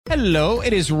Hello,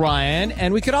 it is Ryan,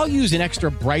 and we could all use an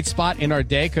extra bright spot in our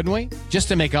day, couldn't we? Just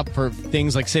to make up for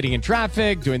things like sitting in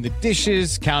traffic, doing the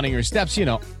dishes, counting your steps, you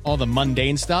know, all the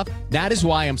mundane stuff. That is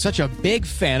why I'm such a big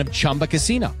fan of Chumba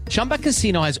Casino. Chumba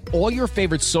Casino has all your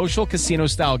favorite social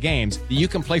casino-style games that you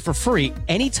can play for free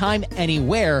anytime,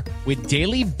 anywhere with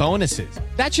daily bonuses.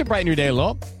 That should brighten your day a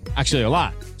little. Actually, a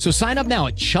lot. So sign up now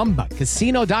at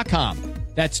ChumbaCasino.com.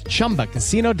 That's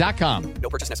ChumbaCasino.com. No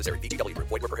purchase necessary. VGW Group.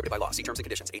 Void where prohibited by law. See terms and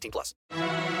conditions. 18+.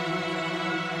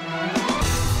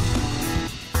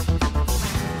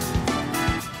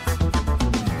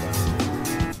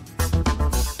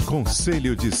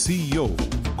 Conselho de CEO,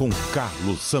 com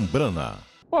Carlos Zambrana.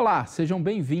 Olá, sejam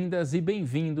bem-vindas e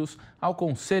bem-vindos ao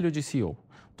Conselho de CEO.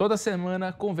 Toda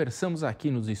semana conversamos aqui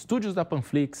nos estúdios da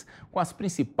Panflix com as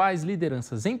principais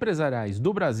lideranças empresariais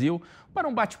do Brasil para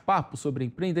um bate-papo sobre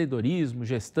empreendedorismo,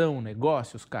 gestão,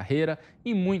 negócios, carreira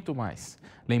e muito mais.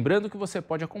 Lembrando que você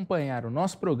pode acompanhar o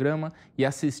nosso programa e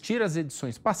assistir às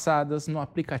edições passadas no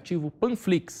aplicativo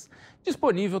Panflix,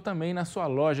 disponível também na sua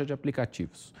loja de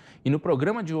aplicativos. E no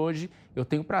programa de hoje eu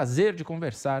tenho o prazer de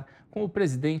conversar com o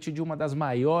presidente de uma das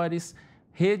maiores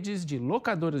redes de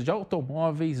locadoras de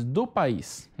automóveis do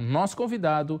país. O nosso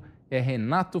convidado é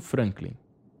Renato Franklin.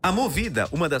 A Movida,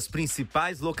 uma das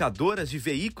principais locadoras de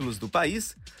veículos do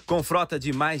país, com frota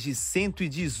de mais de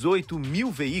 118 mil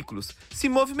veículos, se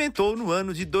movimentou no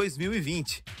ano de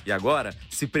 2020 e agora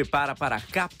se prepara para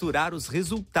capturar os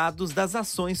resultados das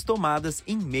ações tomadas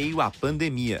em meio à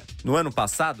pandemia. No ano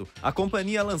passado, a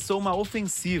companhia lançou uma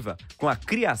ofensiva com a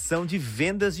criação de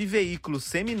vendas de veículos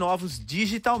seminovos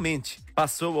digitalmente.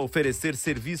 Passou a oferecer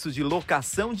serviços de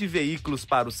locação de veículos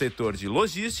para o setor de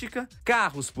logística,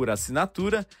 carros por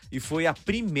assinatura e foi a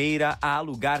primeira a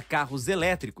alugar carros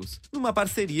elétricos, numa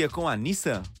parceria com a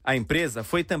Nissan. A empresa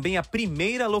foi também a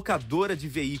primeira locadora de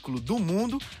veículo do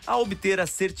mundo a obter a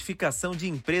certificação de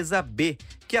empresa B,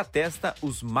 que atesta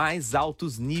os mais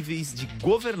altos níveis de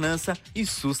governança e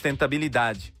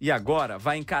sustentabilidade. E agora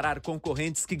vai encarar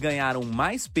concorrentes que ganharam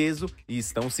mais peso e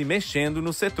estão se mexendo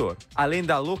no setor. Além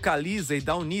da Localiza e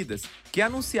da Unidas, que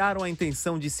anunciaram a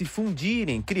intenção de se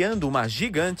fundirem, criando uma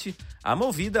gigante, a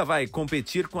Movida vai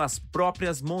competir com as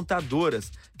próprias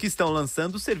montadoras, que estão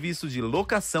lançando serviços de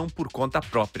locação por conta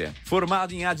própria.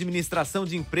 Formado em administração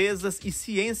de empresas e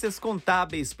ciências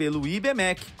contábeis pelo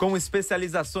IBMEC, com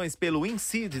especializações pelo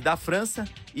INSEAD da França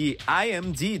e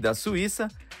IMD da Suíça,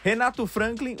 Renato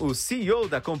Franklin, o CEO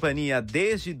da companhia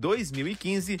desde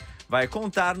 2015, vai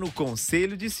contar no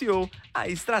Conselho de CEO a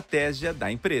estratégia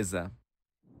da empresa.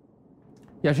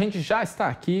 E a gente já está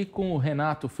aqui com o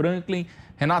Renato Franklin.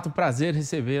 Renato, prazer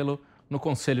recebê-lo no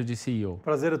Conselho de CEO.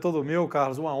 Prazer é todo meu,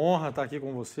 Carlos. Uma honra estar aqui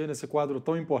com você nesse quadro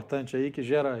tão importante aí que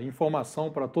gera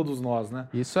informação para todos nós, né?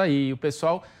 Isso aí, o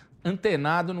pessoal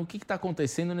antenado no que está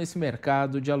acontecendo nesse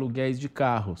mercado de aluguéis de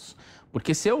carros.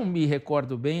 Porque se eu me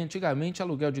recordo bem, antigamente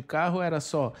aluguel de carro era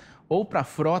só ou para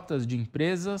frotas de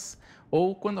empresas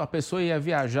ou quando a pessoa ia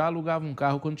viajar, alugava um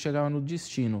carro quando chegava no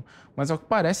destino. Mas ao que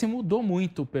parece mudou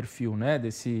muito o perfil, né,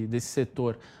 desse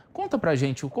setor. Conta pra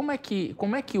gente, como é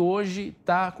que hoje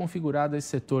está configurado esse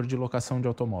setor de locação de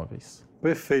automóveis?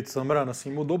 Perfeito, Zambrana. Assim,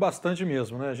 mudou bastante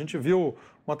mesmo, né? A gente viu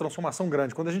uma transformação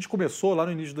grande. Quando a gente começou lá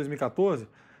no início de 2014,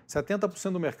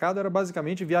 70% do mercado era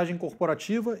basicamente viagem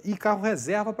corporativa e carro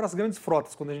reserva para as grandes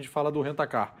frotas, quando a gente fala do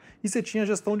rent-a-car. E você tinha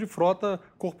gestão de frota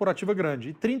corporativa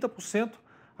grande. E 30%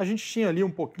 a gente tinha ali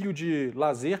um pouquinho de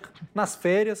lazer nas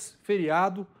férias,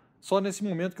 feriado, só nesse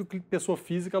momento que a pessoa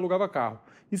física alugava carro.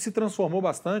 Isso se transformou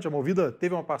bastante, a Movida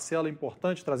teve uma parcela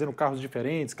importante, trazendo carros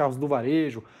diferentes, carros do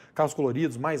varejo, carros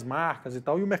coloridos, mais marcas e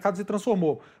tal, e o mercado se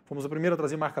transformou. Fomos a primeira a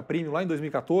trazer marca premium lá em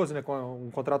 2014, né, com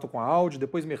um contrato com a Audi,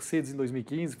 depois Mercedes em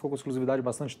 2015, ficou com exclusividade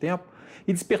bastante tempo,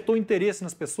 e despertou interesse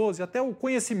nas pessoas e até o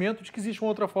conhecimento de que existe uma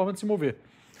outra forma de se mover.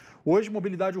 Hoje,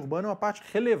 mobilidade urbana é uma parte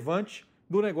relevante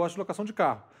do negócio de locação de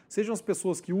carro. Sejam as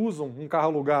pessoas que usam um carro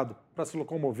alugado para se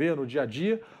locomover no dia a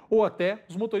dia, ou até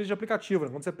os motoristas de aplicativo.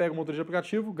 Quando você pega um motorista de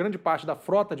aplicativo, grande parte da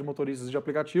frota de motoristas de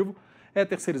aplicativo é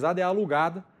terceirizada, é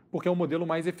alugada, porque é o modelo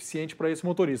mais eficiente para esse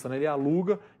motorista, né? Ele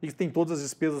aluga e tem todas as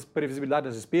despesas, previsibilidade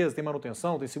das despesas, tem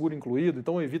manutenção, tem seguro incluído,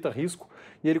 então evita risco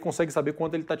e ele consegue saber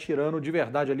quanto ele está tirando de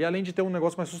verdade ali, além de ter um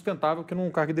negócio mais sustentável que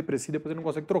não carga e deprecia, depois ele não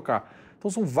consegue trocar.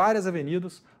 Então são várias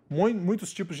avenidas,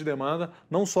 muitos tipos de demanda,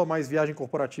 não só mais viagem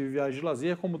corporativa e viagem de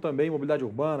lazer, como também mobilidade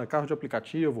urbana, carro de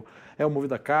aplicativo, o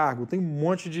Movida Cargo, tem um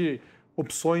monte de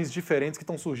opções diferentes que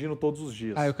estão surgindo todos os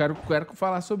dias. Eu quero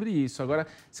falar sobre isso. Agora,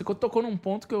 você tocou num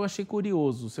ponto que eu achei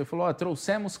curioso. Você falou,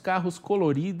 trouxemos carros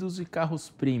coloridos e carros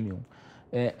premium.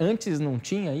 Antes não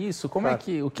tinha isso? Qual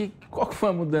que foi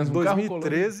a mudança? Em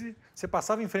 2013, você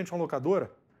passava em frente a uma locadora,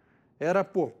 era,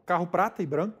 carro prata e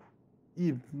branco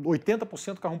e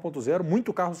 80% carro 1.0,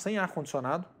 muito carro sem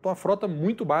ar-condicionado. Então, a frota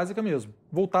muito básica mesmo,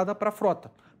 voltada para a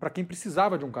frota, para quem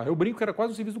precisava de um carro. Eu brinco que era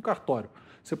quase o serviço do cartório.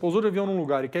 Você pousou de avião num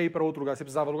lugar e quer ir para outro lugar, você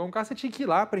precisava alugar um carro, você tinha que ir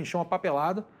lá, preencher uma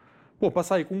papelada, para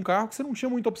sair com um carro que você não tinha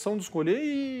muita opção de escolher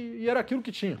e era aquilo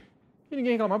que tinha. E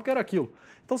ninguém reclamava porque era aquilo.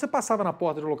 Então, você passava na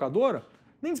porta de locadora,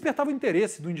 nem despertava o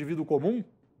interesse do indivíduo comum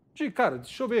de, cara,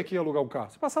 deixa eu ver aqui alugar um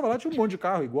carro. Você passava lá, tinha um monte de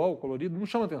carro igual, colorido, não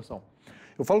chama atenção.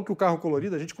 Eu falo que o carro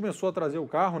colorido, a gente começou a trazer o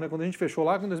carro, né? Quando a gente fechou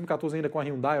lá, em 2014 ainda com a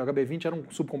Hyundai, o HB20 era um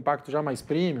subcompacto já mais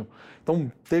premium,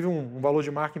 então teve um valor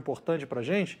de marca importante pra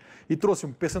gente e trouxe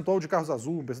um percentual de carros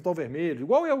azul, um percentual vermelho,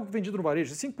 igual é o vendido no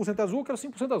varejo, 5% azul, eu quero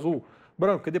 5% azul,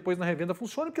 branco, porque depois na revenda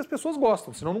funciona porque as pessoas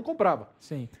gostam, senão não comprava.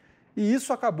 Sim. E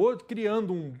isso acabou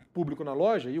criando um público na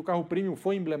loja, e o carro premium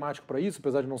foi emblemático para isso,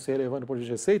 apesar de não ser relevante depois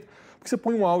de receita, porque você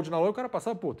põe um Audi na loja e o cara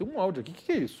passava, tem um Audi aqui, o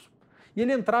que é isso? E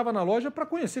ele entrava na loja para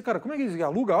conhecer, cara, como é que eles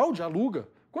aluga Audi? Aluga.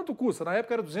 Quanto custa? Na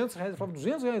época era R$200, eu falava,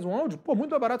 R$200 um Audi? Muito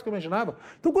mais barato que eu imaginava.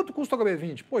 Então quanto custa o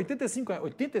HB20?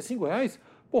 R$85?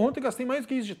 Ontem gastei mais do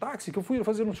que isso de táxi, que eu fui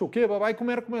fazer não sei o quê, aí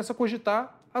começa a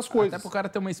cogitar as coisas. Até para o cara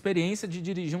ter uma experiência de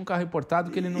dirigir um carro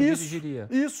importado que ele não dirigiria.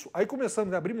 Isso. Aí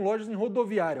começamos, abrimos lojas em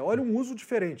rodoviária. Olha um uso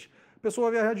diferente. A pessoa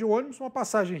vai viajar de ônibus, uma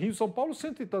passagem Rio-São Paulo,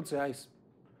 R$100 e tantos.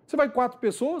 Você vai 4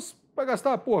 pessoas, vai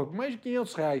gastar, mais de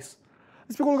R$500.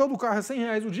 Você pegou o lugar do carro, é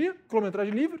R$100 o dia,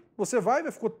 quilometragem livre, você vai,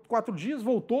 ficou 4 dias,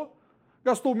 voltou,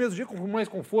 gastou o mesmo dia com mais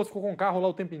conforto, ficou com o carro lá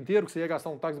o tempo inteiro, que você ia gastar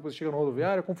um táxi, depois chega na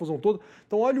rodoviária, confusão toda.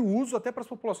 Então olha o uso até para as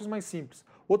populações mais simples.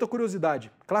 Outra curiosidade,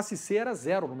 classe C era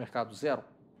 0 no mercado, 0.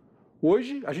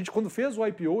 Hoje, a gente quando fez o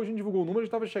IPO, a gente divulgou o número, a gente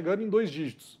estava chegando em 2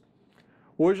 dígitos.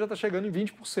 Hoje já está chegando em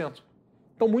 20%.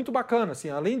 Então muito bacana, assim,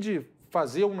 além de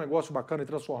fazer um negócio bacana e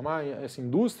transformar essa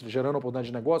indústria, gerando oportunidade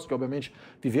de negócio, que obviamente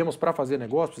vivemos para fazer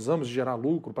negócio, precisamos de gerar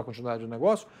lucro para a continuidade do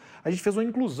negócio, a gente fez uma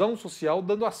inclusão social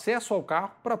dando acesso ao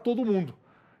carro para todo mundo.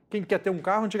 Quem quer ter um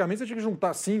carro, antigamente você tinha que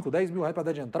juntar 5, 10 mil reais para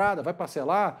dar de entrada, vai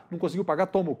parcelar, não conseguiu pagar,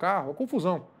 toma o carro, a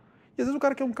confusão. E às vezes o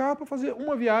cara quer um carro para fazer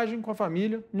uma viagem com a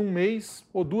família num mês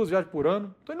ou 2 viagens por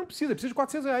ano. Então ele não precisa, ele precisa de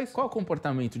R$400. Qual é o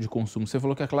comportamento de consumo? Você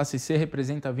falou que a classe C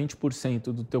representa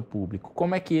 20% do teu público.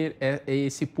 Como é que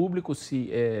esse público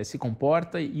se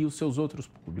comporta e os seus outros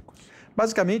públicos?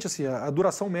 Basicamente, assim, a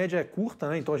duração média é curta,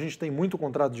 né? Então a gente tem muito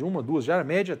contrato de 1, 2 diárias,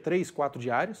 média 3, 4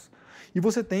 diárias. E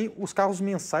você tem os carros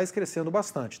mensais crescendo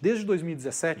bastante. Desde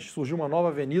 2017 surgiu uma nova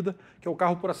avenida, que é o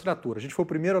carro por assinatura. A gente foi o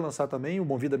primeiro a lançar também o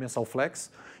Movida Mensal Flex.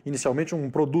 Inicialmente um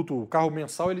produto, o carro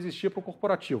mensal, ele existia para o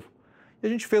corporativo. E a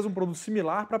gente fez um produto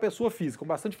similar para a pessoa física, com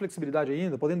bastante flexibilidade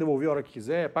ainda, podendo devolver a hora que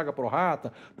quiser, paga pro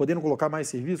rata, podendo colocar mais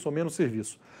serviço ou menos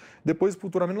serviço. Depois,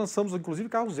 futuramente, lançamos inclusive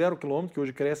carro 0 km, que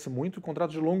hoje cresce muito, e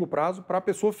contrato de longo prazo para a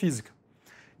pessoa física.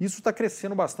 Isso está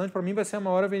crescendo bastante, para mim vai ser a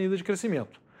maior avenida de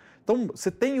crescimento. Então, você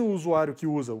tem o usuário que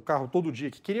usa o carro todo dia,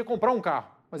 que queria comprar um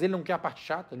carro, mas ele não quer a parte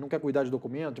chata, ele não quer cuidar de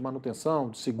documento, de manutenção,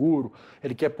 de seguro,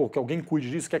 ele quer que alguém cuide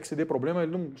disso, quer que se dê problema,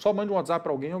 ele não, só mande um WhatsApp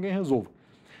para alguém e alguém resolva.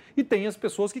 E tem as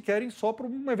pessoas que querem só por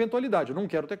uma eventualidade. Eu não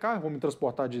quero ter carro, vou me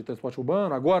transportar de transporte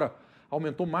urbano. Agora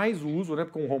aumentou mais o uso, né,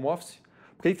 com o home office,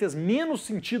 porque aí fez menos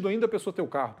sentido ainda a pessoa ter o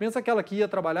carro. Pensa aquela que ia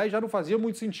trabalhar e já não fazia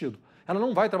muito sentido. Ela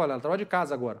não vai trabalhar, ela trabalha de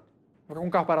casa agora. Vai ficar com um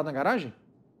carro parado na garagem?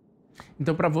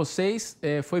 Então, para vocês,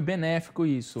 foi benéfico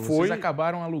isso? Vocês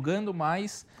acabaram alugando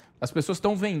mais, as pessoas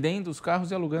estão vendendo os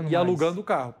carros e alugando mais. E alugando o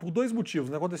carro, por 2 motivos,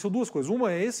 né? Aconteceu 2 coisas.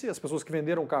 Uma é as pessoas que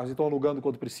venderam carros e estão alugando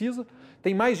quando precisa.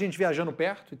 Tem mais gente viajando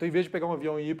perto, então em vez de pegar um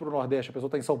avião e ir para o Nordeste, a pessoa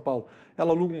está em São Paulo,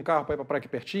 ela aluga um carro para ir para a praia aqui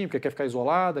pertinho, porque quer ficar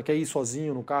isolada, quer ir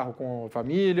sozinho no carro com a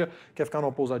família, quer ficar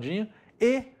numa pousadinha.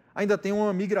 E ainda tem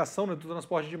uma migração, né, do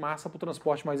transporte de massa para o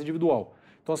transporte mais individual.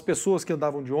 Então, as pessoas que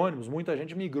andavam de ônibus, muita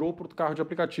gente migrou para o carro de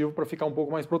aplicativo para ficar um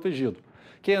pouco mais protegido.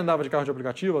 Quem andava de carro de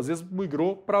aplicativo, às vezes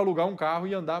migrou para alugar um carro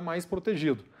e andar mais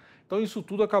protegido. Então, isso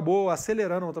tudo acabou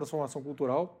acelerando uma transformação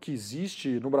cultural que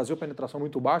existe no Brasil, penetração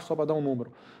muito baixa, só para dar um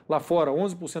número. Lá fora,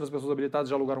 11% das pessoas habilitadas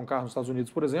já alugaram um carro nos Estados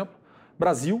Unidos, por exemplo.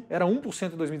 Brasil era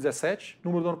 1% em 2017,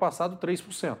 número do ano passado,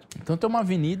 3%. Então tem uma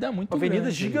avenida muito grande. Uma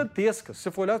avenida gigantesca. Se você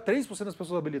for olhar 3% das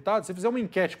pessoas habilitadas, se você fizer uma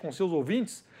enquete com seus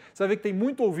ouvintes, você vai ver que tem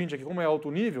muito ouvinte aqui, como é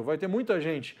alto nível, vai ter muita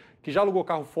gente que já alugou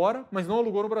carro fora, mas não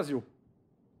alugou no Brasil.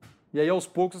 E aí, aos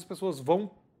poucos, as pessoas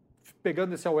vão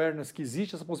pegando esse awareness que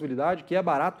existe essa possibilidade, que é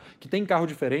barato, que tem carro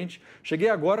diferente. Cheguei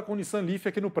agora com o Nissan Leaf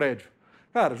aqui no prédio.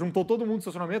 Cara, juntou todo mundo no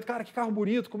estacionamento. Cara, que carro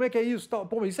bonito, como é que é isso?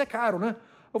 Pô, mas isso é caro, né?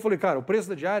 Eu falei, cara, o preço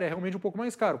da diária é realmente um pouco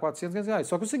mais caro, R$400, R$500.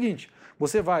 Só que é o seguinte,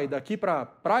 você vai daqui para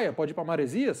praia, pode ir para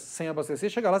Maresias, sem abastecer,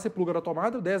 chega lá, você pluga na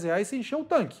tomada, R$10 você encheu o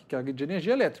tanque, que é de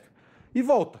energia elétrica, e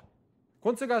volta.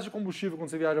 Quanto você gasta de combustível quando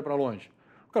você viaja para longe?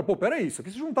 O cara, pô, peraí, isso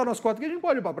aqui se juntar nós 4 aqui, a gente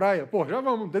pode ir para praia. Pô, já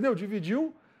vamos, entendeu?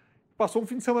 Dividiu, passou um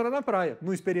fim de semana na praia,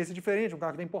 numa experiência diferente, um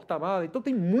carro que tem porta-mala. Então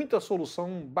tem muita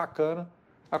solução bacana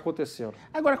acontecendo.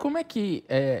 Agora, como é que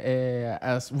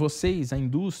vocês, a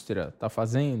indústria, está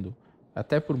fazendo,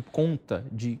 até por conta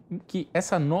de que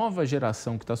essa nova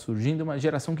geração que está surgindo é uma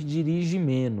geração que dirige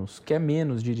menos, quer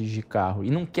menos dirigir carro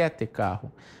e não quer ter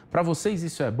carro. Para vocês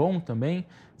isso é bom também?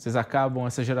 Vocês acabam,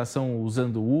 essa geração,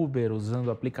 usando Uber,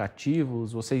 usando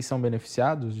aplicativos, vocês são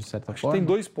beneficiados de certa forma? Tem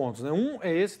 2 pontos, né? Um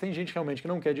é esse, tem gente realmente que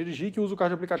não quer dirigir, que usa o carro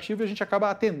de aplicativo e a gente acaba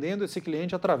atendendo esse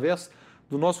cliente através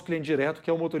do nosso cliente direto, que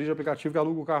é o motorista de aplicativo que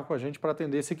aluga o carro com a gente para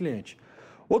atender esse cliente.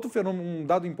 Outro fenômeno, um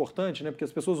dado importante, né, porque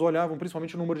as pessoas olhavam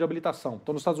principalmente o número de habilitação.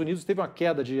 Então, nos Estados Unidos teve uma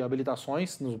queda de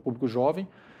habilitações no público jovem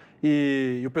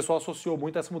e o pessoal associou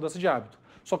muito a essa mudança de hábito.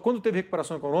 Só que quando teve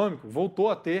recuperação econômica, voltou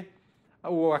a ter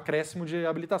o acréscimo de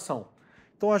habilitação.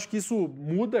 Então, acho que isso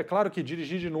muda. É claro que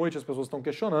dirigir de noite as pessoas estão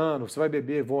questionando, você vai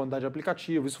beber, vou andar de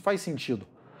aplicativo, isso faz sentido.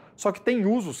 Só que tem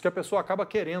usos que a pessoa acaba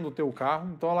querendo ter o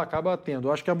carro, então ela acaba tendo.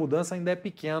 Eu acho que a mudança ainda é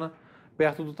pequena,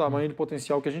 perto do tamanho de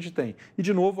potencial que a gente tem. E,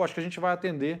 de novo, acho que a gente vai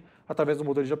atender através do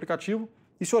motorista de aplicativo.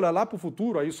 E se olhar lá para o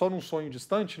futuro, aí só num sonho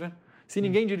distante, né? Se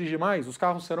ninguém dirigir mais, os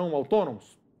carros serão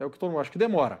autônomos? É o que todo mundo acha que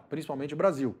demora, principalmente no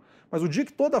Brasil. Mas o dia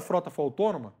que toda a frota for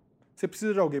autônoma, você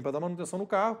precisa de alguém para dar manutenção no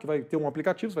carro, que vai ter um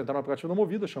aplicativo, você vai entrar no aplicativo da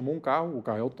Movida, chamou um carro, o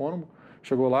carro é autônomo,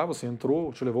 chegou lá, você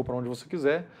entrou, te levou para onde você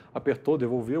quiser, apertou,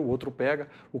 devolveu, o outro pega.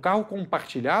 O carro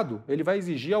compartilhado, ele vai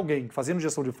exigir alguém fazendo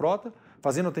gestão de frota,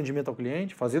 fazendo atendimento ao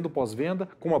cliente, fazendo pós-venda,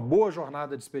 com uma boa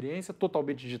jornada de experiência,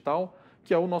 totalmente digital,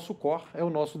 que é o nosso core, é o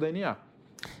nosso DNA.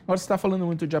 Agora você está falando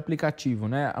muito de aplicativo,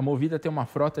 né? A Movida tem uma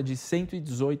frota de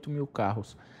 118 mil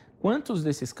carros. Quantos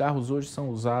desses carros hoje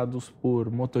são usados por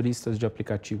motoristas de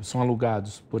aplicativo? São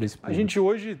alugados por esse público? A gente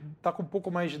hoje está com um pouco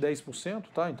mais de 10%,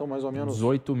 tá? Então, mais ou menos...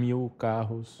 18 mil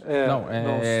carros.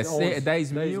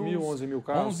 10 mil, 11 mil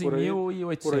carros,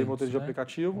 11.800, por aí, motorista de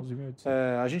aplicativo.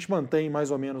 11.800. A gente mantém mais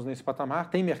ou menos nesse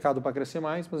patamar. Tem mercado para crescer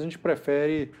mais, mas a gente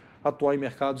prefere atuar em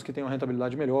mercados que tenham uma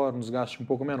rentabilidade melhor, um desgaste um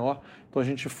pouco menor. Então, a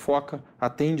gente foca,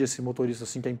 atende esse motorista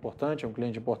assim que é importante, é um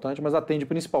cliente importante, mas atende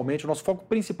principalmente, o nosso foco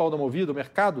principal da Movida, o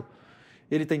mercado,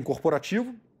 ele tem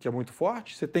corporativo, que é muito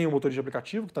forte, você tem o motorista de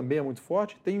aplicativo, que também é muito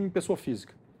forte, tem pessoa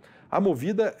física. A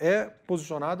Movida é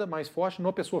posicionada mais forte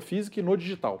na pessoa física e no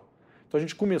digital. Então, a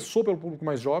gente começou pelo público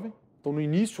mais jovem. Então, no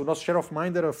início, o nosso share of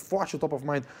mind era forte, o top of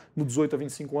mind no 18 a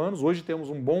 25 anos. Hoje temos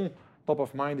um bom top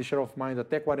of mind e share of mind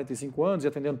até 45 anos e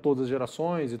atendendo todas as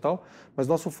gerações e tal. Mas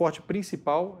nosso forte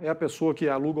principal é a pessoa que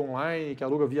aluga online, que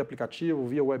aluga via aplicativo,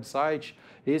 via website.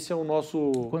 Esse é o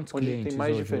nosso... Quantos onde clientes tem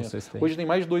mais hoje diferença. vocês têm? Hoje tem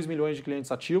mais de 2 milhões de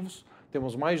clientes ativos.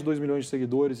 Temos mais de 2 milhões de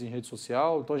seguidores em rede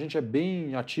social, então a gente é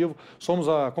bem ativo. Somos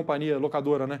a companhia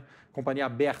locadora, né? Companhia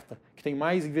aberta, que tem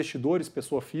mais investidores,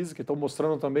 pessoa física, então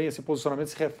mostrando também esse posicionamento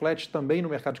se reflete também no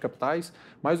mercado de capitais,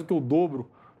 mais do que o dobro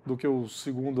do que o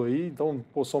segundo aí. Então,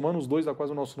 somando os dois, dá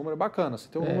quase o nosso número, é bacana. Você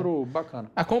tem um número bacana.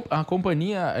 A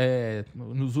companhia,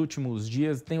 nos últimos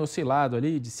dias, tem oscilado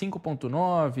ali de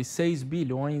 5,9, 6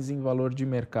 bilhões em valor de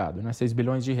mercado, né? 6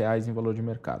 bilhões de reais em valor de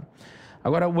mercado.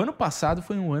 Agora, o ano passado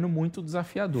foi um ano muito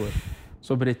desafiador,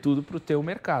 sobretudo para o teu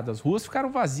mercado. As ruas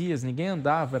ficaram vazias, ninguém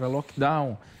andava, era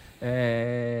lockdown.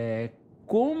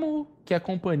 Como que a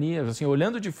companhia, assim,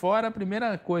 olhando de fora, a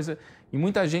primeira coisa, e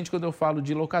muita gente, quando eu falo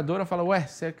de locadora, fala,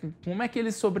 como é que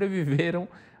eles sobreviveram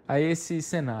a esse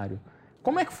cenário?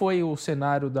 Como é que foi o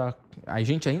cenário da... A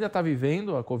gente ainda está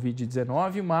vivendo a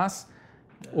Covid-19, mas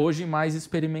hoje mais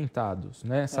experimentados,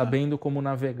 né? Sabendo como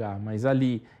navegar, mas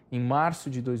ali... Em março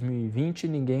de 2020,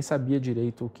 ninguém sabia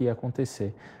direito o que ia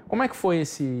acontecer. Como é que foi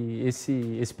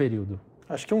esse período?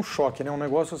 Acho que é um choque, né? Um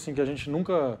negócio assim que a gente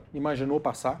nunca imaginou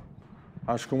passar.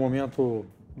 Acho que um momento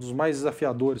dos mais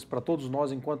desafiadores para todos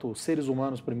nós enquanto seres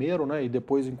humanos primeiro, né? E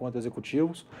depois enquanto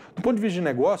executivos. Do ponto de vista de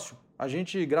negócio, a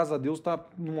gente, graças a Deus, está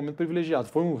num momento privilegiado.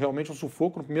 Foi realmente um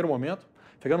sufoco no primeiro momento.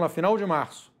 Chegando na final de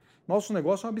março, nosso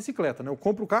negócio é uma bicicleta, né? Eu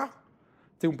compro o carro,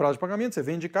 tem um prazo de pagamento, você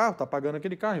vende carro, está pagando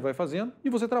aquele carro e vai fazendo, e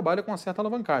você trabalha com uma certa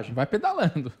alavancagem. Vai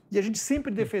pedalando. E a gente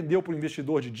sempre defendeu para o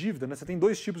investidor de dívida, né? Você tem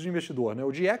 2 tipos de investidor, né?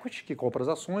 O de equity, que compra as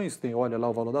ações, olha lá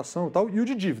o valor da ação e tal, e o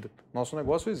de dívida. Nosso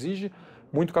negócio exige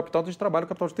muito capital, então a gente trabalha com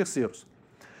capital de terceiros.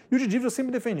 E o de dívida eu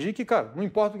sempre defendi que, cara, não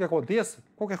importa o que aconteça,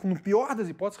 no pior das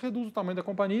hipóteses, reduz o tamanho da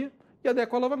companhia e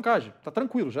adequa a alavancagem. Está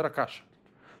tranquilo, gera caixa.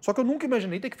 Só que eu nunca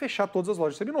imaginei ter que fechar todas as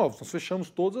lojas seminovas. Nós fechamos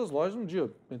todas as lojas no dia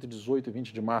entre 18 e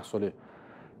 20 de março ali.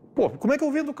 Pô, como é que eu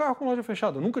vendo carro com loja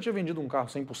fechada? Eu nunca tinha vendido um carro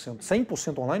 100%.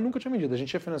 100% online, nunca tinha vendido. A gente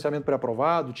tinha financiamento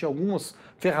pré-aprovado, tinha algumas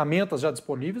ferramentas já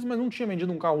disponíveis, mas não tinha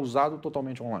vendido um carro usado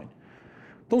totalmente online.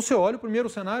 Então, você olha, o primeiro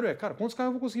cenário cara, quantos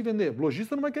carros eu vou conseguir vender? O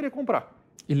lojista não vai querer comprar.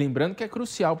 E lembrando que é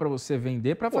crucial para você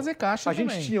vender para fazer caixa também. A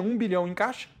gente tinha 1 bilhão em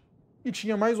caixa e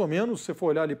tinha mais ou menos, se você for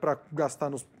olhar ali para gastar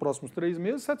nos próximos 3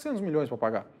 meses, 700 milhões para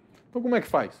pagar. Então como é que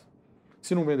faz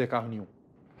se não vender carro nenhum?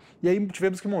 E aí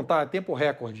tivemos que montar a tempo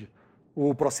recorde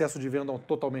o processo de venda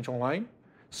totalmente online,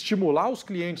 estimular os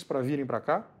clientes para virem para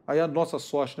cá. Aí a nossa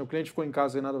sorte, né? O cliente ficou em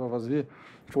casa sem nada para fazer,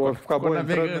 acabou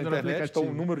entrando na internet, então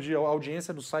o número de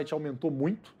audiência do site aumentou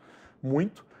muito,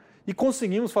 muito. E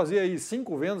conseguimos fazer aí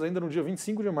 5 vendas ainda no dia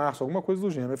 25 de março, alguma coisa do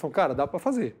gênero. Aí falou, cara, dá para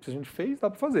fazer. Se a gente fez, dá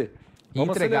para fazer. E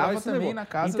entregava também na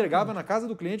casa Entregava na casa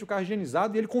do cliente o carro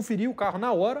higienizado e ele conferia o carro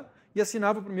na hora e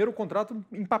assinava o primeiro contrato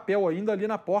em papel ainda ali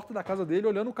na porta da casa dele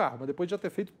olhando o carro. Mas depois de já ter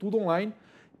feito tudo online,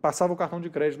 passava o cartão de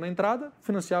crédito na entrada,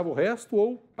 financiava o resto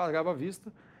ou pagava à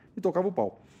vista e tocava o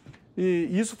pau. E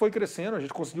isso foi crescendo, a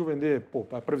gente conseguiu vender,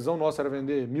 a previsão nossa era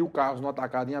vender 1.000 carros no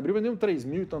atacado. Em abril vendemos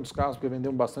 3.000 e tantos carros, porque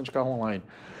vendemos bastante carro online.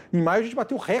 Em maio a gente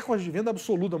bateu o recorde de venda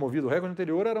absoluta da Movida. O recorde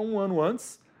anterior era um ano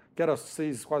antes, que era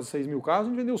quase 6 mil carros, a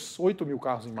gente vendeu 8 mil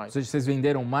carros em maio. Ou seja, vocês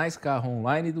venderam mais carro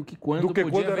online do que quando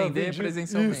podia vender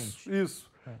presencialmente. Isso.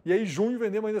 E aí, junho,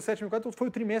 vendemos ainda 7 mil carros, então foi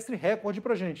o trimestre recorde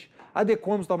pra gente.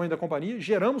 Adequamos o tamanho da companhia,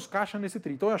 geramos caixa nesse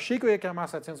tri. Então eu achei que eu ia queimar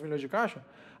 700 milhões de caixa,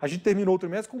 a gente terminou o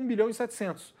trimestre com 1 bilhão e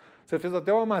 700. Você fez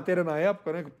até uma matéria na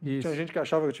época, né? Tinha gente que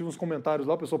achava, eu tive uns comentários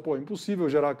lá, o pessoal, é impossível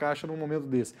gerar caixa num momento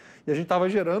desse. E a gente estava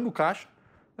gerando caixa,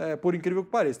 por incrível que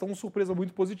pareça. Então, uma surpresa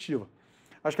muito positiva.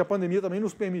 Acho que a pandemia também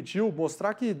nos permitiu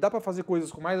mostrar que dá para fazer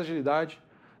coisas com mais agilidade,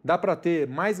 dá para ter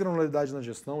mais granularidade na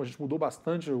gestão, a gente mudou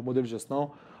bastante o modelo de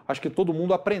gestão. Acho que todo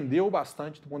mundo aprendeu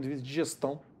bastante do ponto de vista de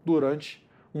gestão durante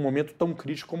um momento tão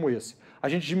crítico como esse. A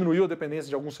gente diminuiu a dependência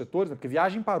de alguns setores, né? Porque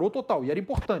viagem parou total, e era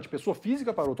importante, pessoa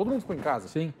física parou, todo mundo ficou em casa.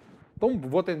 Sim. Então,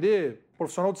 vou atender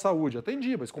profissional de saúde.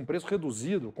 Atendi, mas com preço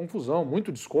reduzido, confusão,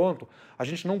 muito desconto. A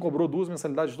gente não cobrou 2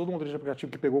 mensalidades de todo motorista de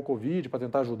aplicativo que pegou Covid para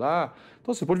tentar ajudar.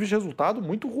 Então, assim, por vista de resultado,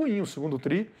 muito ruim o segundo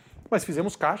tri, mas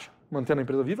fizemos caixa, mantendo a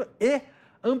empresa viva e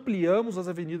ampliamos as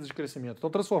avenidas de crescimento.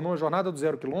 Então, transformamos a jornada do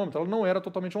 0 km, ela não era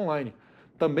totalmente online.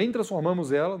 Também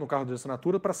transformamos ela, no carro de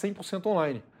assinatura, para 100%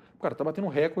 online. Cara, está batendo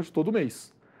recorde todo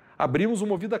mês. Abrimos o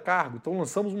Movida Cargo, então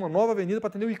lançamos uma nova avenida para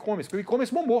atender o e-commerce, porque o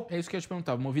e-commerce bombou. É isso que eu ia te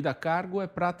perguntar. Movida Cargo é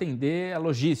para atender a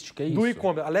logística, é isso? Do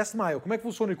e-commerce, a last mile. Como é que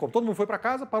funciona o e-commerce? Todo mundo foi para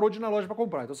casa, parou de ir na loja para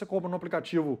comprar. Então você compra no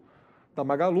aplicativo da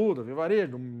Magalu, da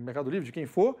Vivarejo, do Mercado Livre, de quem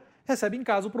for, recebe em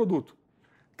casa o produto.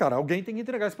 Cara, alguém tem que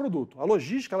entregar esse produto. A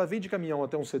logística, ela vem de caminhão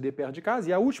até um CD perto de casa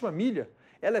e a última milha,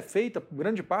 ela é feita,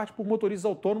 grande parte, por motoristas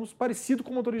autônomos, parecido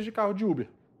com motoristas de carro de Uber,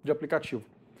 de aplicativo.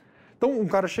 Então, um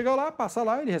cara chega lá, passa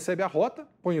lá, ele recebe a rota,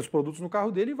 põe os produtos no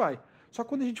carro dele e vai. Só que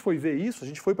quando a gente foi ver isso, a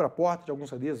gente foi para a porta de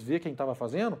alguns CDs ver quem estava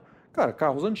fazendo, cara,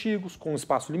 carros antigos, com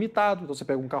espaço limitado, então você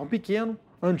pega um carro pequeno,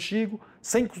 antigo,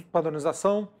 sem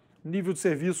padronização, nível de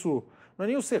serviço, não é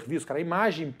nem o serviço, cara, a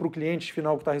imagem para o cliente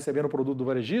final que está recebendo o produto do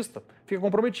varejista fica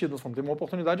comprometida. Nós falamos, tem uma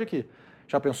oportunidade aqui.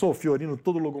 Já pensou o Fiorino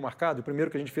todo logo marcado? O primeiro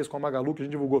que a gente fez com a Magalu, que a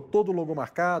gente divulgou todo logo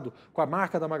marcado, com a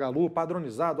marca da Magalu,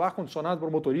 padronizado, ar-condicionado para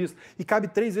o motorista, e cabe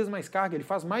 3 vezes mais carga, ele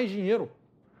faz mais dinheiro.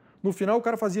 No final o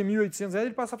cara fazia R$ 1.800,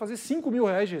 ele passa a fazer R$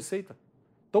 5.000 de receita.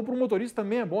 Então, para o motorista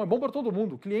também é bom para todo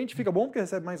mundo. O cliente fica bom porque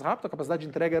recebe mais rápido, a capacidade de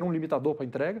entrega era um limitador para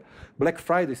entrega. Black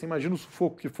Friday, você imagina o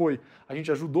sufoco que foi. A gente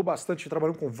ajudou bastante,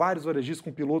 trabalhando com vários varejistas, com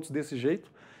pilotos desse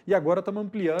jeito. E agora estamos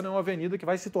ampliando, é uma avenida que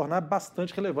vai se tornar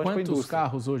bastante relevante para a indústria. Quantos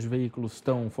carros hoje, veículos,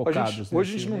 estão focados?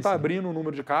 Hoje a gente não está abrindo o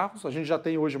número de carros, a gente já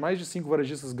tem hoje mais de 5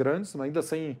 varejistas grandes, ainda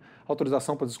sem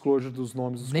autorização para disclosure dos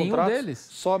nomes dos contratos. Nenhum deles?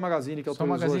 Só a Magazine que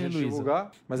autorizou a gente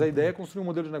divulgar. Mas a ideia é construir um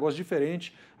modelo de negócio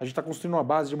diferente. A gente está construindo uma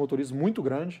base de motoristas muito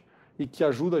grande e que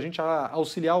ajuda a gente a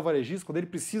auxiliar o varejista. Quando ele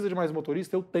precisa de mais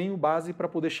motorista, eu tenho base para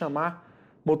poder chamar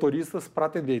motoristas para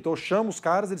atender. Então eu chamo os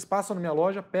caras, eles passam na minha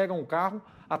loja, pegam o carro,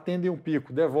 atendem um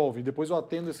pico, devolvem, depois eu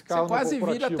atendo esse carro no corporativo.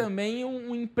 Você quase vira também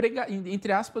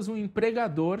entre aspas, um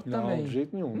empregador também. Não, de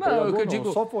jeito nenhum. Não, o que eu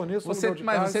digo, só forneço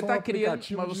mas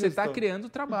você está criando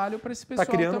trabalho para esse pessoal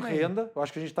também. Está criando renda, eu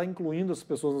acho que a gente está incluindo as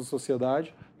pessoas na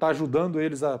sociedade, está ajudando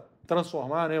eles a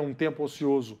transformar, né, um tempo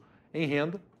ocioso em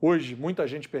renda. Hoje, muita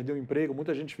gente perdeu o emprego,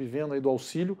 muita gente vivendo aí do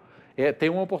auxílio, tem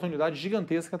uma oportunidade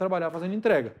gigantesca de trabalhar fazendo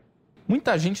entrega.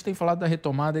 Muita gente tem falado da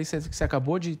retomada, aí você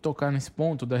acabou de tocar nesse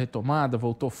ponto da retomada,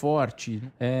 voltou forte,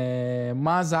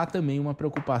 mas há também uma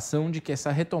preocupação de que essa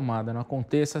retomada não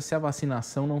aconteça se a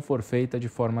vacinação não for feita de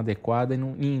forma adequada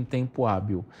e em tempo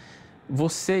hábil.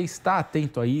 Você está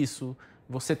atento a isso?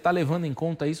 Você está levando em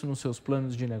conta isso nos seus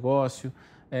planos de negócio?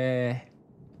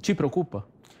 Te preocupa?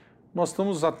 Nós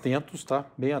estamos atentos, tá?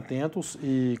 Bem atentos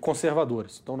e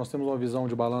conservadores. Então, nós temos uma visão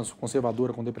de balanço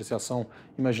conservadora com depreciação,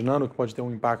 imaginando que pode ter um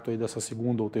impacto aí dessa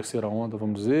segunda ou terceira onda,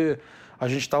 vamos dizer. A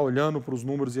gente está olhando para os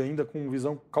números e ainda com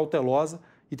visão cautelosa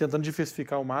e tentando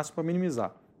diversificar ao máximo para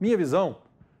minimizar. Minha visão,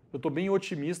 eu estou bem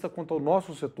otimista quanto ao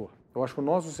nosso setor. Eu acho que o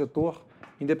nosso setor,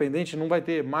 independente, não vai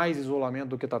ter mais isolamento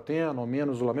do que está tendo, ou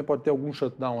menos isolamento, pode ter algum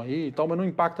shutdown aí e tal, mas não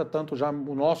impacta tanto já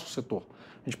o nosso setor.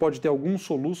 A gente pode ter alguns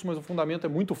soluços, mas o fundamento é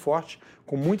muito forte,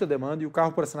 com muita demanda, e o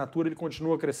carro por assinatura ele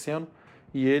continua crescendo,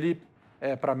 e ele,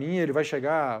 para mim, ele vai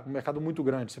chegar a um mercado muito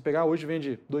grande. Se pegar hoje,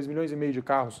 vende 2,5 milhões de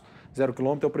carros 0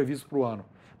 km, é o previsto para o ano.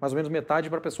 Mais ou menos metade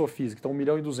para a pessoa física, então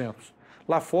 1,2 milhão.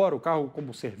 Lá fora, o carro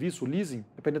como serviço, o leasing,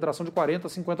 é penetração de 40% a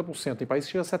 50%, tem país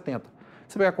que chega a 70%.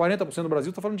 Se você pegar 40% do Brasil,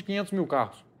 está falando de 500 mil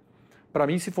carros. Para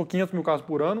mim, se for 500 mil carros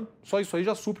por ano, só isso aí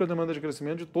já supre a demanda de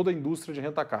crescimento de toda a indústria de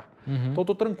rent-a-car. Então, eu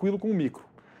estou tranquilo com o micro.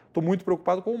 Estou muito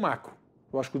preocupado com o macro.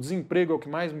 Eu acho que o desemprego é o que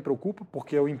mais me preocupa,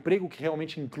 porque é o emprego que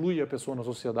realmente inclui a pessoa na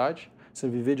sociedade. Você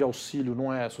viver de auxílio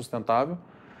não é sustentável.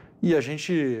 E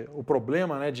o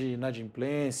problema, né, de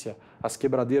inadimplência, as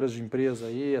quebradeiras de empresa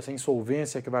aí, essa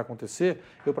insolvência que vai acontecer,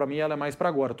 para mim, ela é mais para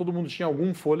agora. Todo mundo tinha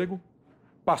algum fôlego,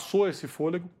 passou esse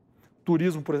fôlego.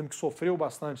 Turismo, por exemplo, que sofreu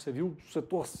bastante, você viu o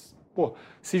setor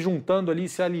se juntando ali,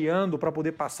 se aliando para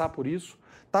poder passar por isso.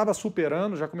 Estava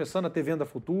superando, já começando a ter venda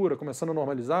futura, começando a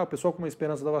normalizar, o pessoal com uma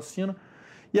esperança da vacina.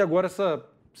 E agora essa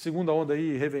segunda onda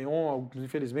aí, Réveillon,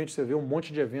 infelizmente você vê um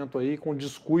monte de evento aí com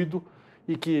descuido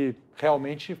e que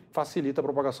realmente facilita a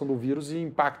propagação do vírus e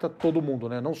impacta todo mundo,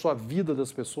 né? Não só a vida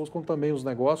das pessoas, como também os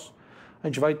negócios. A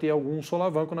gente vai ter algum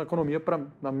solavanco na economia,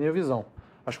 na minha visão.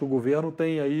 Acho que o governo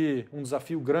tem aí um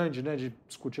desafio grande, né, de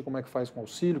discutir como é que faz com o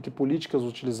auxílio, que políticas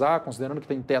utilizar, considerando que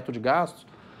tem teto de gastos,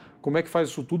 como é que faz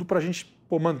isso tudo para a gente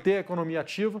manter a economia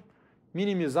ativa,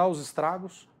 minimizar os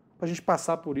estragos, para a gente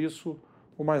passar por isso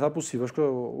o mais rápido possível. Acho que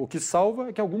o que salva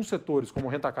é que alguns setores, como o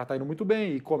rent-a-car está indo muito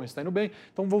bem, e-commerce está indo bem,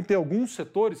 então vão ter alguns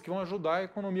setores que vão ajudar a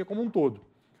economia como um todo.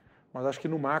 Mas acho que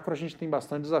no macro a gente tem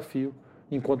bastante desafio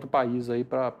enquanto país aí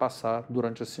para passar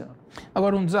durante esse ano.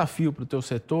 Agora, um desafio para o teu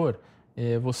setor,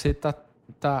 você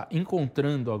está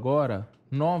encontrando agora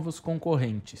novos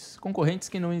concorrentes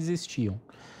que não existiam.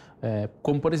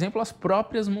 Como, por exemplo, as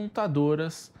próprias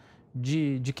montadoras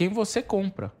de quem você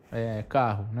compra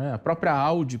carro, né? A própria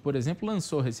Audi, por exemplo,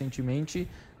 lançou recentemente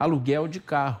aluguel de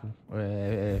carro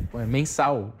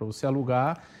mensal, para você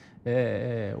alugar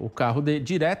o carro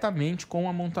diretamente com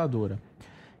a montadora.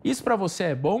 Isso para você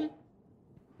é bom,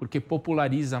 porque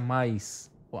populariza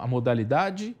mais a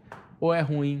modalidade, ou é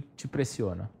ruim, te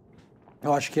pressiona?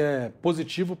 Eu acho que é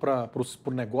positivo para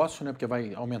o negócio, né? Porque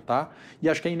vai aumentar, e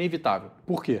acho que é inevitável.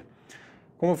 Por quê?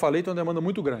 Como eu falei, tem uma demanda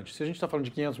muito grande. Se a gente está falando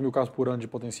de 500 mil carros por ano de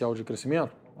potencial de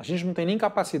crescimento, a gente não tem nem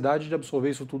capacidade de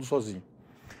absorver isso tudo sozinho.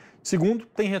 Segundo,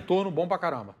 tem retorno bom pra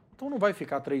caramba. Então não vai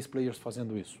ficar 3 players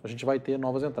fazendo isso. A gente vai ter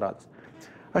novas entradas.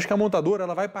 Acho que a montadora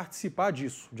ela vai participar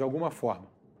disso, de alguma forma.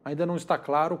 Ainda não está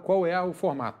claro qual é o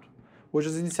formato. Hoje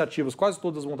as iniciativas, quase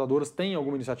todas as montadoras têm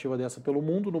alguma iniciativa dessa pelo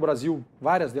mundo. No Brasil,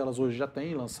 várias delas hoje já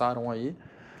têm, lançaram aí.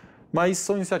 Mas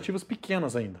são iniciativas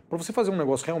pequenas ainda. Para você fazer um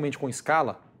negócio realmente com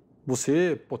escala,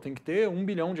 você tem que ter R$1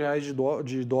 bilhão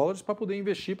de dólares para poder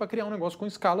investir para criar um negócio com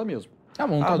escala mesmo. A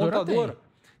montadora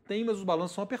tem, mas os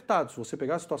balanços são apertados. Se você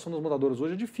pegar a situação das montadoras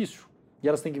hoje é difícil. E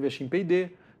elas têm que investir em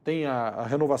P&D, tem a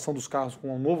renovação dos carros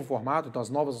com um novo formato, então as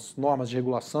novas normas de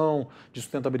regulação, de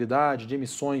sustentabilidade, de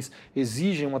emissões,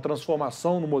 exigem uma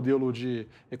transformação no modelo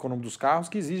econômico dos carros,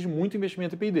 que exige muito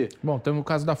investimento em P&D. Bom, tem o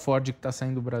caso da Ford que está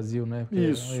saindo do Brasil, né?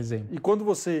 Isso. É um exemplo. E quando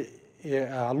você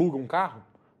aluga um carro,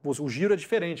 o giro é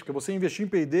diferente, porque você investiu em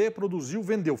P&D, produziu,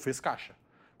 vendeu, fez caixa.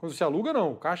 Quando você aluga,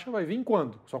 não. O caixa vai vir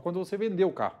quando? Só quando você vender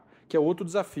o carro, que é outro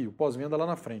desafio, pós-venda lá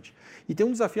na frente. E tem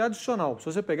um desafio adicional. Se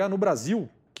você pegar no Brasil,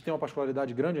 que tem uma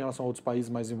particularidade grande em relação a outros países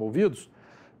mais envolvidos,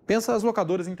 pensa as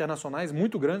locadoras internacionais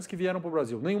muito grandes que vieram para o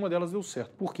Brasil. Nenhuma delas deu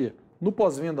certo. Por quê? No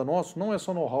pós-venda nosso, não é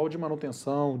só know-how de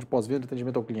manutenção, de pós-venda e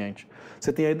atendimento ao cliente.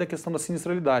 Você tem ainda a questão da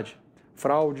sinistralidade,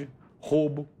 fraude,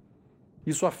 roubo.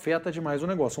 Isso afeta demais o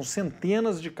negócio. São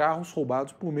centenas de carros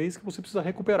roubados por mês que você precisa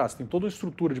recuperar. Você tem toda uma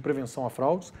estrutura de prevenção a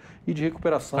fraudes e de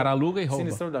recuperação. Para aluga e rouba.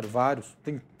 Sinistralidade, vários.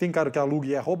 Tem cara que aluga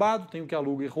e é roubado, tem o que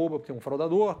aluga e rouba, tem um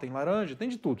fraudador, tem laranja, tem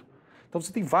de tudo. Então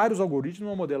você tem vários algoritmos,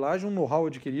 uma modelagem, um know-how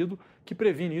adquirido que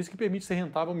previne isso, que permite ser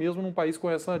rentável mesmo num país com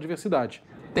essa diversidade.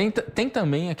 Tem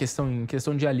também a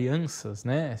questão de alianças,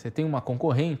 né? Você tem uma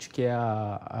concorrente que é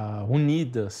a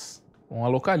Unidas, com a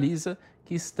Localiza,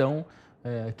 que estão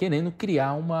querendo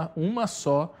criar uma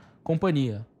só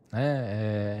companhia,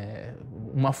 né?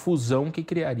 Uma fusão que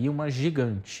criaria uma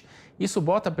gigante. Isso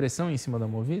bota pressão em cima da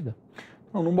Movida?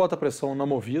 Não bota pressão na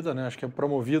Movida, né? Acho que para a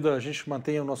Movida a gente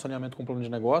mantém o nosso alinhamento com o plano de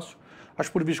negócio. Acho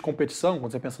que por vista de competição,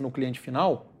 quando você pensa no cliente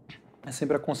final, é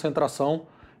sempre a concentração,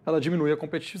 ela diminui a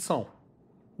competição.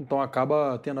 Então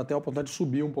acaba tendo até a oportunidade de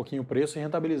subir um pouquinho o preço e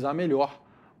rentabilizar melhor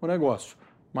o negócio.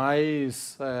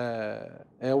 mas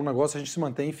é um negócio, a gente se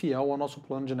mantém fiel ao nosso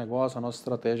plano de negócio, à nossa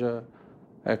estratégia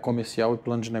comercial e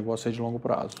plano de negócio aí de longo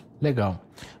prazo. Legal.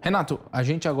 Renato, a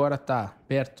gente agora está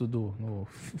perto no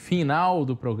final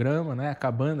do programa, né?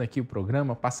 Acabando aqui o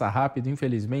programa, passa rápido,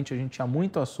 infelizmente, a gente tinha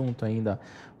muito assunto ainda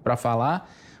para falar,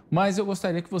 mas eu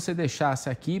gostaria que você deixasse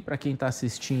aqui, para quem está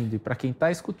assistindo e para quem está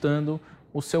escutando,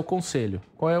 o seu conselho.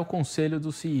 Qual é o conselho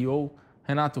do CEO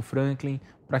Renato Franklin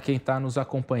para quem está nos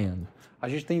acompanhando? A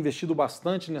gente tem investido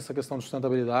bastante nessa questão de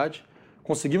sustentabilidade.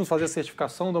 Conseguimos fazer a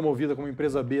certificação da Movida como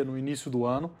empresa B no início do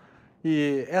ano.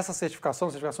 E essa certificação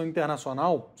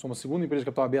internacional, somos a segunda empresa de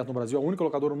capital aberto no Brasil, a única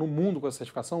locadora no mundo com essa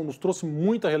certificação, nos trouxe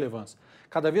muita relevância.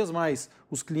 Cada vez mais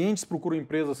os clientes procuram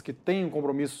empresas que têm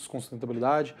compromissos com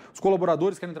sustentabilidade, os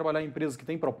colaboradores querem trabalhar em empresas que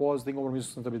têm propósito, têm compromisso de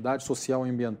sustentabilidade social,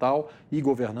 ambiental e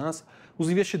governança. Os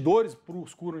investidores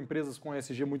procuram empresas com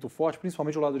ESG muito forte,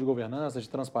 principalmente o lado de governança, de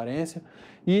transparência.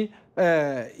 E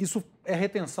isso é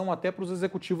retenção até para os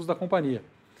executivos da companhia.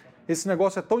 Esse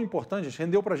negócio é tão importante,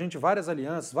 rendeu para a gente várias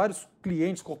alianças, vários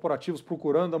clientes corporativos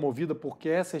procurando a Movida porque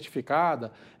é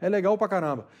certificada, é legal pra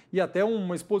caramba. E até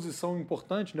uma exposição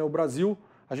importante, né? O Brasil,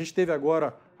 a gente teve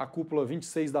agora a cúpula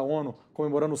 26 da ONU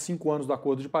comemorando os 5 anos do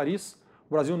Acordo de Paris.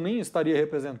 O Brasil nem estaria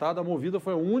representado, a Movida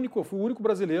foi o único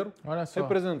brasileiro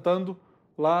representando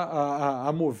lá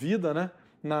a Movida, né?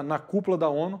 na cúpula da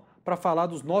ONU, para falar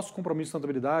dos nossos compromissos de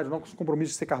sustentabilidade, nossos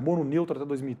compromissos de ser carbono neutro até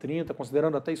 2030,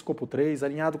 considerando até escopo 3,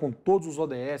 alinhado com todos os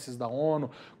ODS da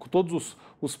ONU, com todos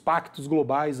os pactos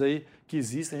globais aí que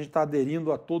existem. A gente está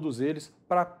aderindo a todos eles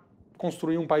para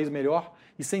construir um país melhor.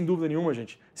 E sem dúvida nenhuma,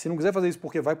 gente, se não quiser fazer isso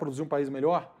porque vai produzir um país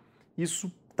melhor,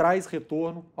 isso traz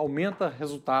retorno, aumenta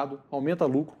resultado, aumenta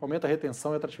lucro, aumenta a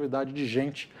retenção e atratividade de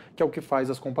gente, que é o que faz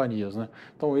as companhias, né?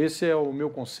 Então esse é o meu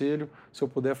conselho. Se eu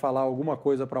puder falar alguma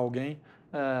coisa para alguém,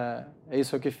 é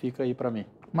isso que fica aí para mim.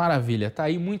 Maravilha, tá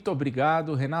aí, muito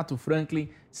obrigado, Renato Franklin,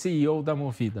 CEO da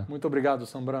Movida. Muito obrigado,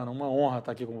 Sambrana, uma honra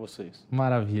estar aqui com vocês.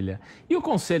 Maravilha. E o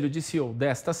conselho de CEO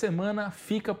desta semana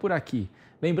fica por aqui.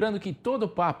 Lembrando que todo o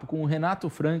papo com o Renato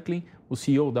Franklin, o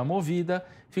CEO da Movida,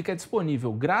 fica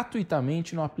disponível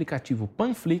gratuitamente no aplicativo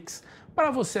Panflix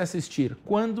para você assistir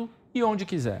quando e onde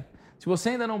quiser. Se você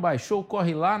ainda não baixou,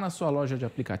 corre lá na sua loja de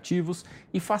aplicativos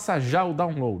e faça já o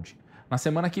download. Na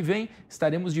semana que vem,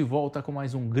 estaremos de volta com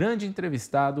mais um grande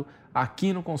entrevistado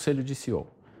aqui no Conselho de CEO.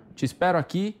 Te espero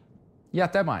aqui e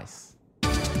até mais.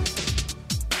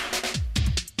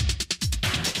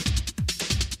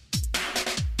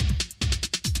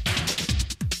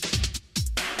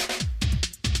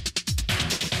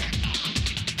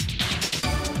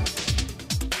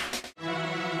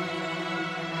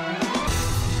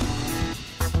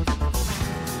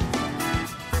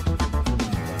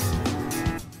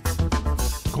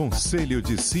 Conselho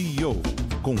de CEO,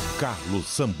 com Carlos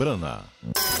Sambrana.